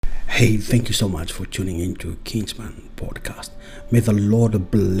Hey, thank you so much for tuning into Kingsman Podcast. May the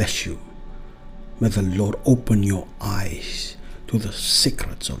Lord bless you. May the Lord open your eyes to the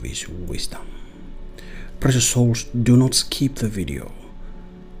secrets of His wisdom. Precious souls, do not skip the video.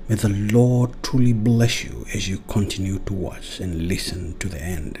 May the Lord truly bless you as you continue to watch and listen to the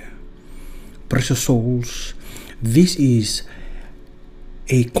end. Precious souls, this is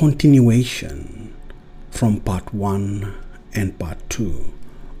a continuation from part 1 and part 2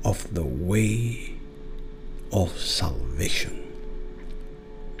 of the way of salvation.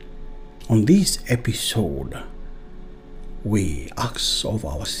 On this episode, we ask of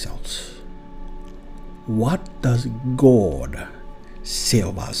ourselves, what does God say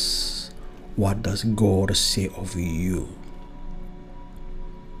of us? What does God say of you?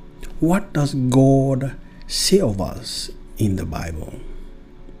 What does God say of us in the Bible?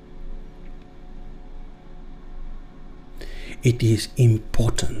 It is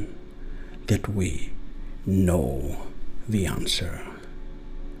important that we know the answer.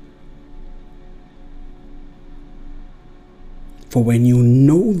 For when you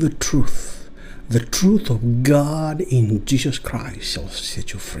know the truth of God in Jesus Christ shall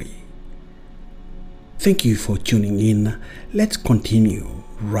set you free. Thank you for tuning in. Let's continue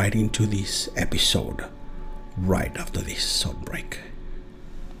right into this episode right after this short break.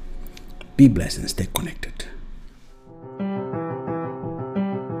 Be blessed and stay connected.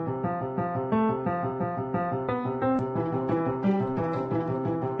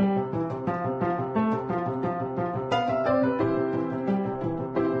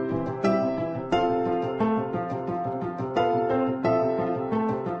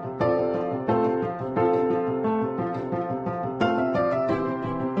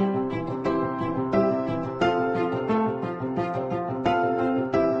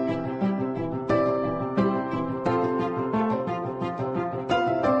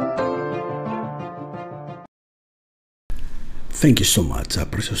 Thank you so much,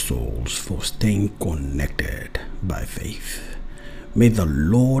 precious souls, for staying connected by faith. May the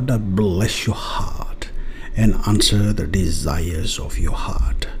Lord bless your heart and answer the desires of your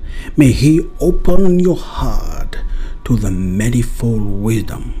heart. May He open your heart to the manifold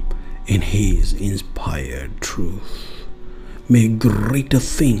wisdom in His inspired truth. May greater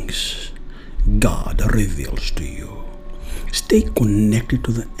things God reveals to you. Stay connected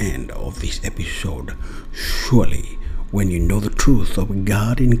to the end of this episode. Surely, when you know the truth of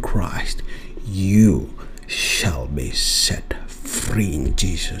God in Christ, you shall be set free in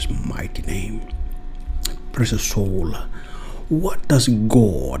Jesus' mighty name. Precious soul, what does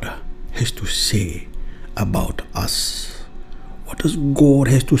God has to say about us? What does God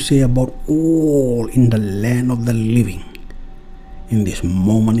has to say about all in the land of the living in this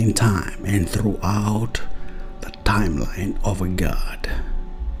moment in time and throughout the timeline of God?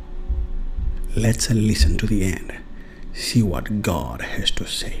 Let's listen to the end. See what God has to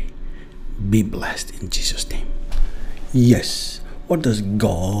say. Be blessed in Jesus' name. Yes, what does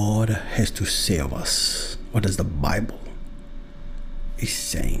God has to say of us? What does the Bible is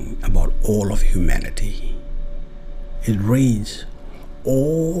saying about all of humanity? It reads,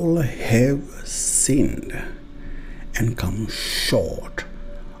 all have sinned and come short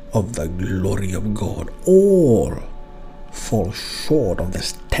of the glory of God. All fall short of the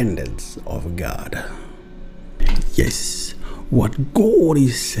standards of God. Yes, what God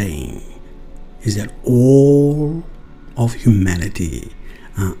is saying is that all of humanity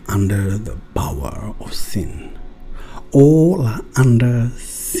are under the power of sin. All are under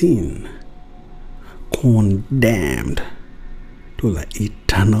sin, condemned to the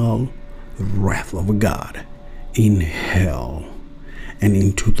eternal wrath of God in hell and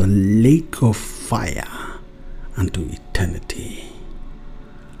into the lake of fire unto eternity.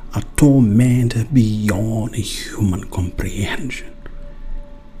 A torment beyond human comprehension.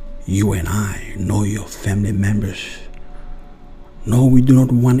 You and I, nor your family members, no, we do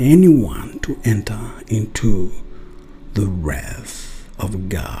not want anyone to enter into the wrath of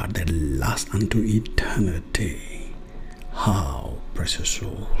God that lasts unto eternity. How, precious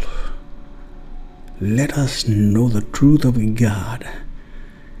soul, let us know the truth of God,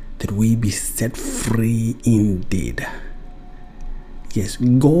 that we be set free indeed. Yes,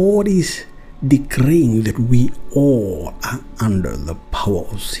 God is decreeing that we all are under the power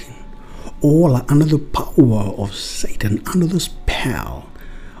of sin. All are under the power of Satan, under the spell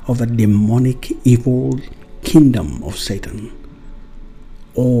of the demonic evil kingdom of Satan.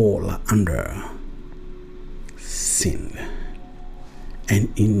 All are under sin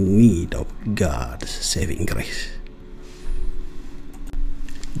and in need of God's saving grace.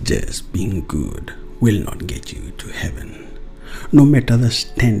 Just being good will not get you to heaven. no matter the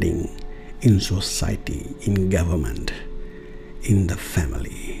standing in society, in government, in the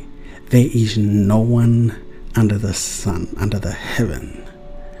family. There is no one under the sun, under the heaven,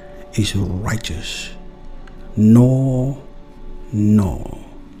 is righteous. No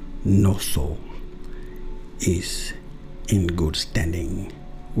soul is in good standing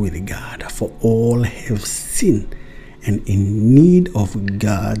with God. For all have sinned and in need of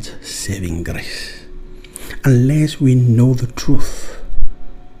God's saving grace. Unless we know the truth,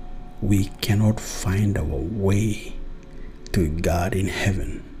 we cannot find our way to God in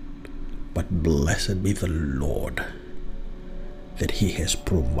heaven. But blessed be the Lord that He has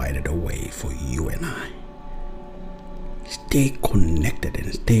provided a way for you and I. Stay connected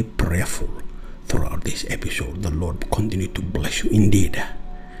and stay prayerful throughout this episode. The Lord continue to bless you indeed.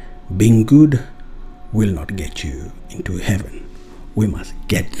 Being good will not get you into heaven. We must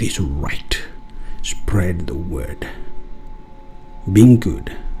get this right. Spread the word. Being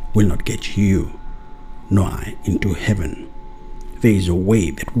good will not get you nor I into heaven. There is a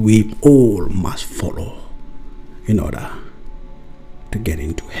way that we all must follow in order to get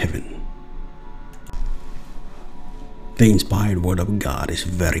into heaven. The inspired word of God is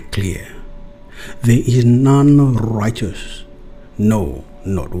very clear. There is none righteous, no,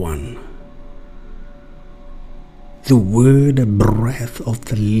 not one. The word breath of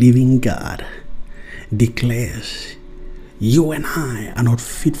the living God declares you and I are not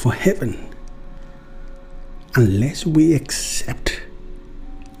fit for heaven unless we accept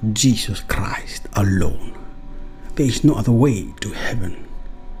Jesus Christ alone. There is no other way to heaven.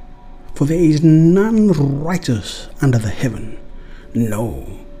 For there is none righteous under the heaven, no,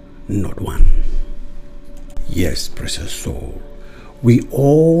 not one. Yes, precious soul, we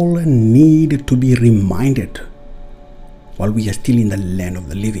all need to be reminded while we are still in the land of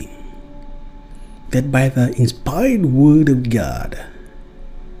the living that by the inspired word of God,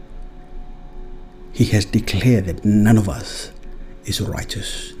 He has declared that none of us is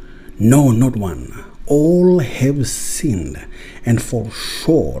righteous. No, not one. All have sinned and fall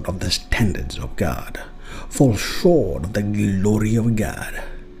short of the standards of God, fall short of the glory of God.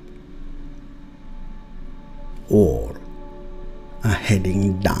 All are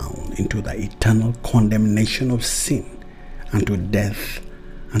heading down into the eternal condemnation of sin, unto death,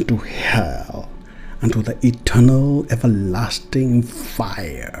 unto hell, unto the eternal everlasting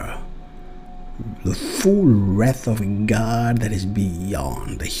fire. The full wrath of God that is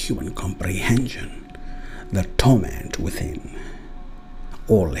beyond the human comprehension, the torment within.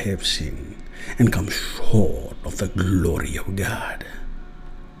 All have sinned and come short of the glory of God.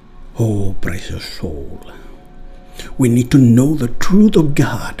 Oh, precious soul, we need to know the truth of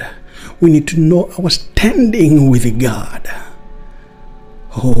God. We need to know our standing with God.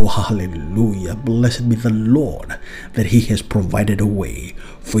 Oh, hallelujah. Blessed be the Lord that He has provided a way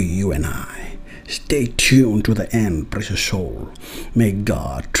for you and I. Stay tuned to the end, precious soul. May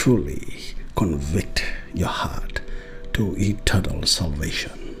God truly convict your heart to eternal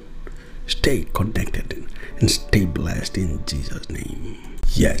salvation. Stay connected and stay blessed in Jesus' name.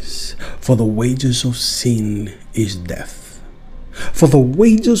 Yes, for the wages of sin is death. For the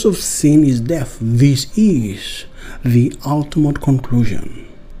wages of sin is death. This is the ultimate conclusion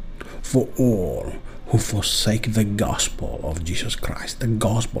for all who forsake the gospel of Jesus Christ, the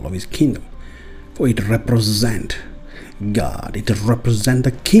gospel of His kingdom. For it represents God. It represents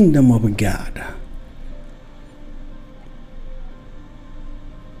the kingdom of God.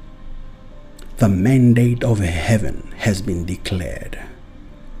 The mandate of heaven has been declared.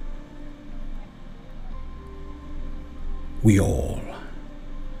 We all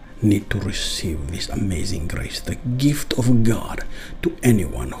need to receive this amazing grace, the gift of God to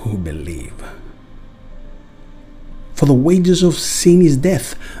anyone who believes. For the wages of sin is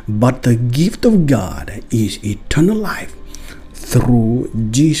death, but the gift of God is eternal life through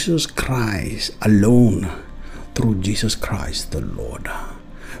Jesus Christ alone, through Jesus Christ the Lord.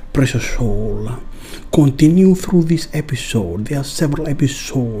 Precious soul, continue through this episode. There are several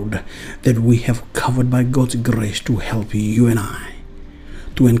episodes that we have covered by God's grace to help you and I,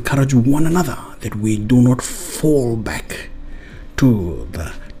 to encourage one another that we do not fall back to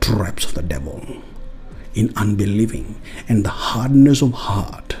the traps of the devil in unbelieving and the hardness of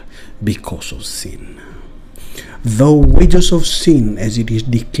heart because of sin. The wages of sin, as it is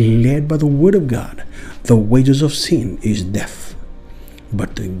declared by the word of God, the wages of sin is death,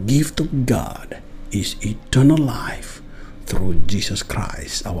 but the gift of God is eternal life through Jesus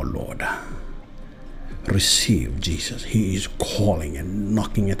Christ our Lord. Receive Jesus. He is calling and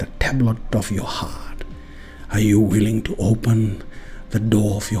knocking at the tablet of your heart. Are you willing to open the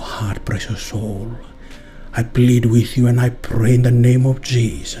door of your heart, precious soul? I plead with you and I pray in the name of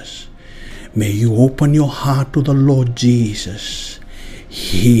Jesus. May you open your heart to the Lord Jesus.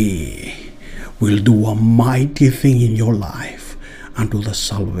 He will do a mighty thing in your life unto the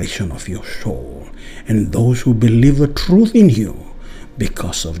salvation of your soul and those who believe the truth in you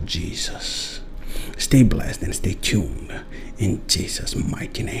because of Jesus. Stay blessed and stay tuned in Jesus'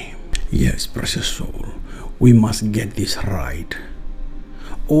 mighty name. Yes, precious soul, we must get this right.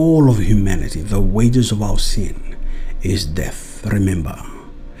 All of humanity, the wages of our sin is death. Remember,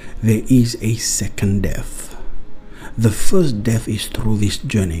 there is a second death. The first death is through this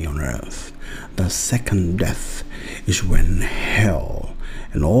journey on earth. The second death is when hell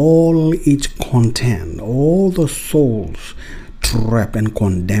and all its content, all the souls trapped and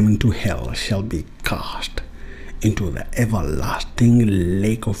condemned to hell shall be cast into the everlasting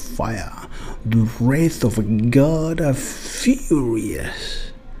lake of fire, the wrath of God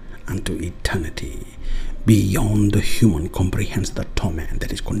furious unto eternity. Beyond the human comprehends the torment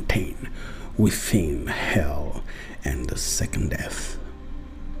that is contained within hell and the second death.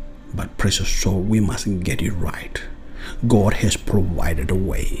 But precious soul, we must get it right. God has provided a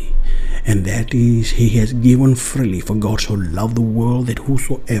way, and that is He has given freely. For God so loved the world that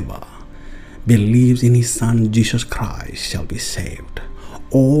whosoever believes in His Son Jesus Christ shall be saved.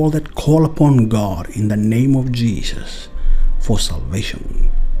 All that call upon God in the name of Jesus for salvation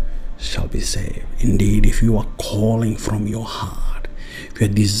shall be saved. Indeed, if you are calling from your heart, if you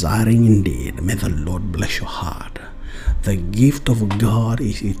are desiring indeed, may the Lord bless your heart. The gift of God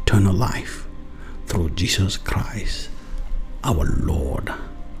is eternal life through Jesus Christ our Lord.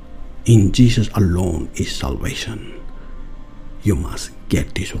 In Jesus alone is salvation. You must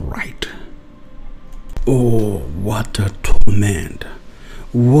get this right. Oh, what a torment!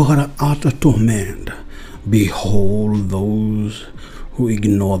 What an utter torment! Behold those who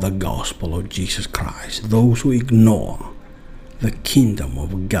ignore the gospel of Jesus Christ, those who ignore the kingdom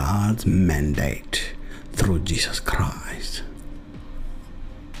of God's mandate through Jesus Christ.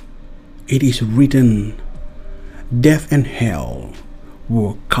 It is written, death and hell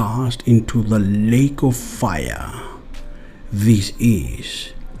were cast into the lake of fire. This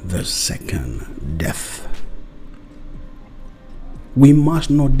is the second death. We must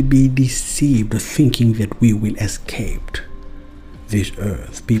not be deceived thinking that we will escape this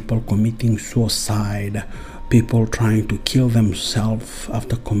earth. People committing suicide, people trying to kill themselves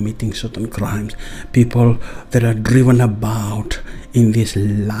after committing certain crimes, people that are driven about in this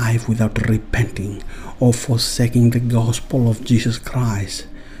life without repenting or forsaking the gospel of Jesus Christ.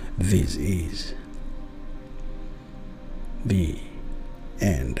 This is the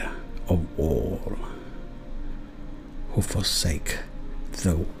end of all who forsake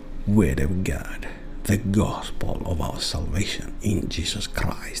the word of God, the gospel of our salvation in Jesus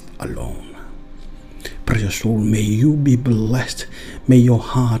Christ alone. Precious soul, may you be blessed. May your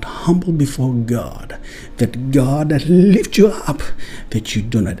heart humble before God, that God lift you up, that you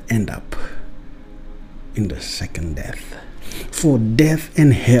do not end up in the second death. For death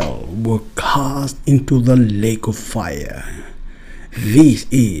and hell were cast into the lake of fire. This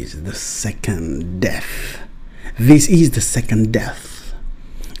is the second death. This is the second death.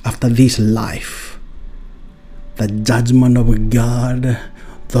 After this life, the judgment of God,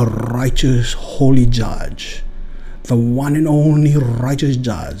 the righteous, holy judge, the one and only righteous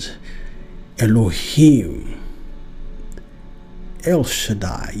judge, Elohim, El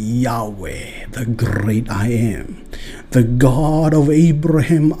Shaddai, Yahweh, the great I am, the God of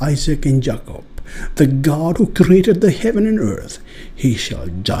Abraham, Isaac, and Jacob, the God who created the heaven and earth, He shall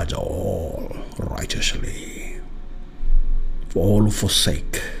judge all righteously. For all who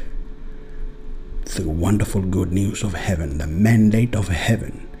forsake the wonderful good news of heaven, the mandate of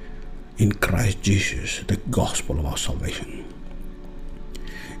heaven in Christ Jesus, the gospel of our salvation.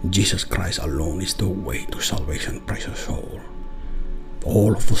 Jesus Christ alone is the way to salvation, precious soul.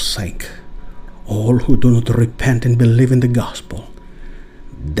 All who forsake, all who do not repent and believe in the gospel,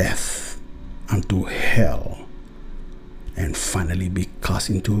 death unto hell, and finally be cast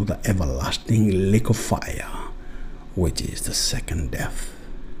into the everlasting lake of fire, which is the second death.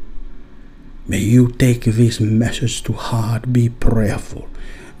 May you take this message to heart, be prayerful,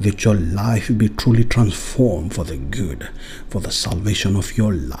 that your life be truly transformed for the good, for the salvation of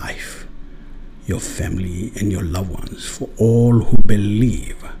your life, your family, and your loved ones, for all who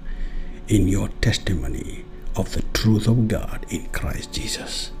believe in your testimony of the truth of God in Christ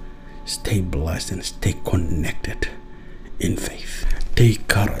Jesus. Stay blessed and stay connected in faith. Take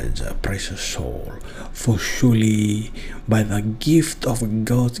courage, precious soul, for surely by the gift of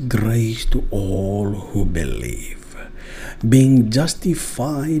God's grace to all who believe, being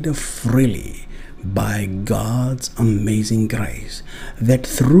justified freely by God's amazing grace, that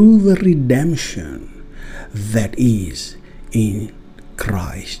through the redemption that is in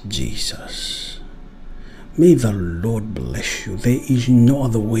Christ Jesus. May the Lord bless you. There is no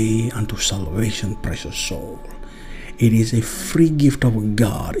other way unto salvation, precious soul. It is a free gift of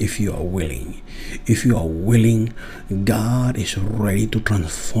God if you are willing. If you are willing, God is ready to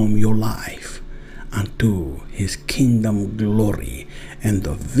transform your life unto His kingdom glory, and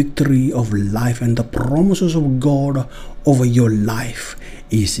the victory of life and the promises of God over your life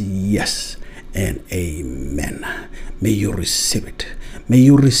is yes and amen. May you receive it. May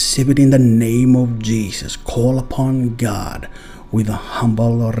you receive it in the name of Jesus. Call upon God with a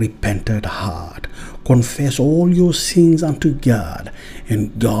humble, repentant heart. Confess all your sins unto God,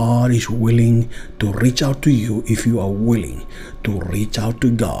 and God is willing to reach out to you if you are willing to reach out to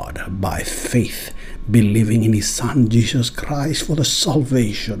God by faith, believing in His Son Jesus Christ for the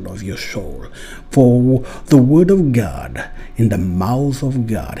salvation of your soul. For the word of God, in the mouth of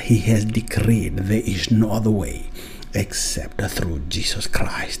God, He has decreed there is no other way except through Jesus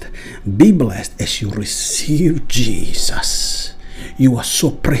Christ. Be blessed as you receive Jesus. You are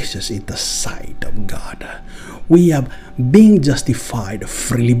so precious in the sight of God. We are being justified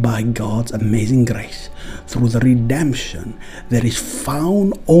freely by God's amazing grace through the redemption that is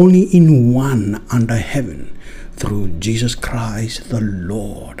found only in one under heaven, through Jesus Christ the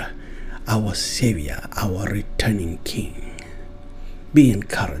Lord, our Savior, our returning King. Be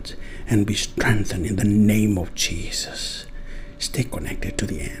encouraged and be strengthened in the name of Jesus. Stay connected to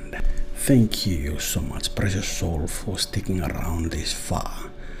the end. Thank you so much, precious soul, for sticking around this far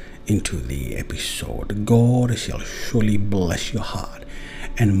into the episode. God shall surely bless your heart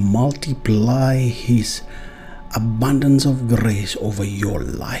and multiply His abundance of grace over your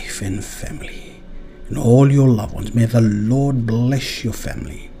life and family and all your loved ones. May the Lord bless your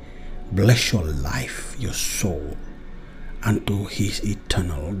family, bless your life, your soul, unto His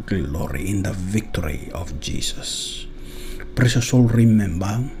eternal glory in the victory of Jesus. Precious soul,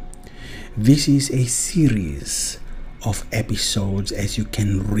 remember, this is a series of episodes, as you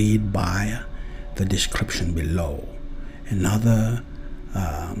can read by the description below. Another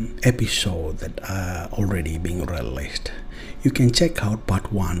episode that are already being released. You can check out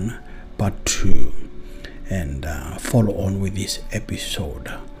part 1, part 2, and follow on with this episode.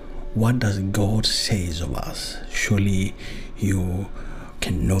 What does God says of us? Surely you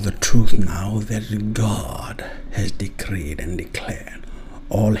can know the truth now that God has decreed and declared.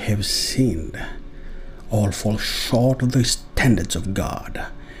 All have sinned, all fall short of the standards of God,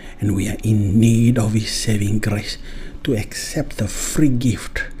 and we are in need of His saving grace to accept the free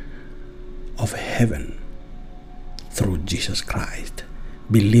gift of heaven through Jesus Christ,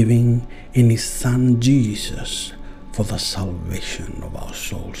 believing in His Son Jesus for the salvation of our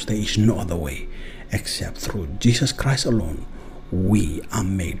souls. There is no other way except through Jesus Christ alone. We are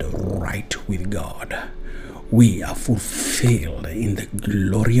made right with God. We are fulfilled in the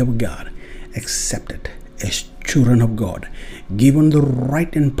glory of God, accepted as children of God, given the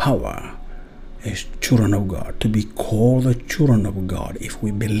right and power as children of God to be called the children of God if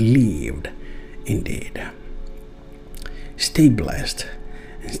we believed indeed. Stay blessed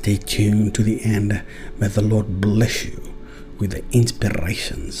and stay tuned to the end. May the Lord bless you with the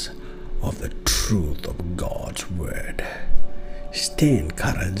inspirations of the truth of God's word. Stay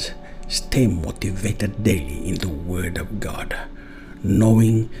encouraged, stay motivated daily in the word of God,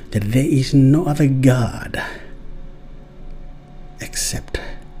 knowing that there is no other God except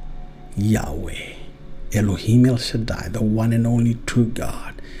Yahweh, Elohim El Shaddai, the one and only true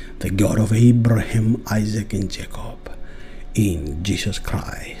God, the God of Abraham, Isaac, and Jacob, in Jesus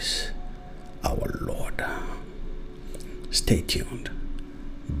Christ our Lord. Stay tuned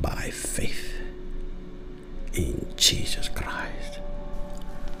by faith in Jesus Christ.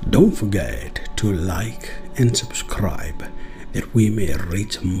 Don't forget to like and subscribe that we may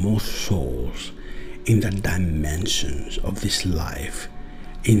reach more souls in the dimensions of this life,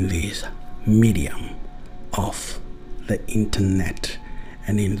 in this medium of the internet,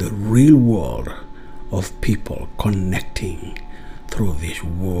 and in the real world of people connecting through this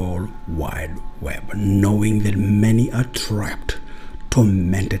world wide web, knowing that many are trapped,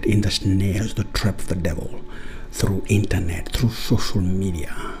 tormented in the snares, the trap of the devil, through internet, through social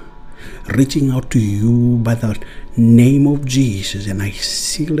media. Reaching out to you by the name of Jesus, and I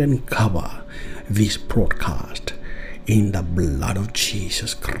seal and cover this broadcast in the blood of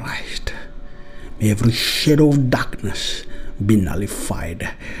Jesus Christ. May every shadow of darkness be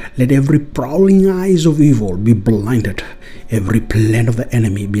nullified. Let every prowling eyes of evil be blinded. Every plan of the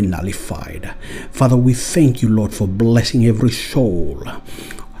enemy be nullified. Father, we thank you, Lord, for blessing every soul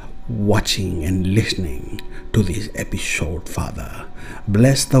watching and listening to this episode, Father.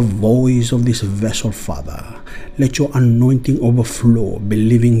 Bless the voice of this vessel, Father. Let your anointing overflow.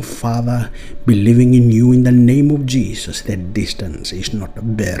 Believing, Father, believing in you in the name of Jesus, that distance is not a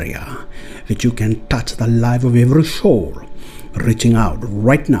barrier, that you can touch the life of every soul, reaching out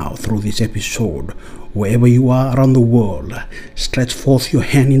right now through this episode. Wherever you are around the world, stretch forth your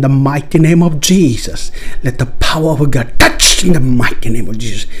hand in the mighty name of Jesus. Let the power of God touch in the mighty name of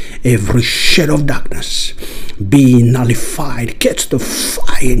Jesus. Every shadow of darkness be nullified. Catch the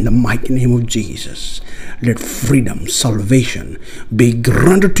fire in the mighty name of Jesus. Let freedom, salvation be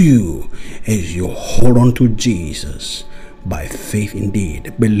granted to you as you hold on to Jesus by faith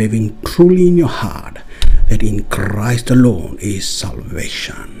indeed, believing truly in your heart that in Christ alone is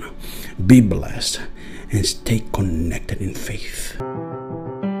salvation. Be blessed and stay connected in faith.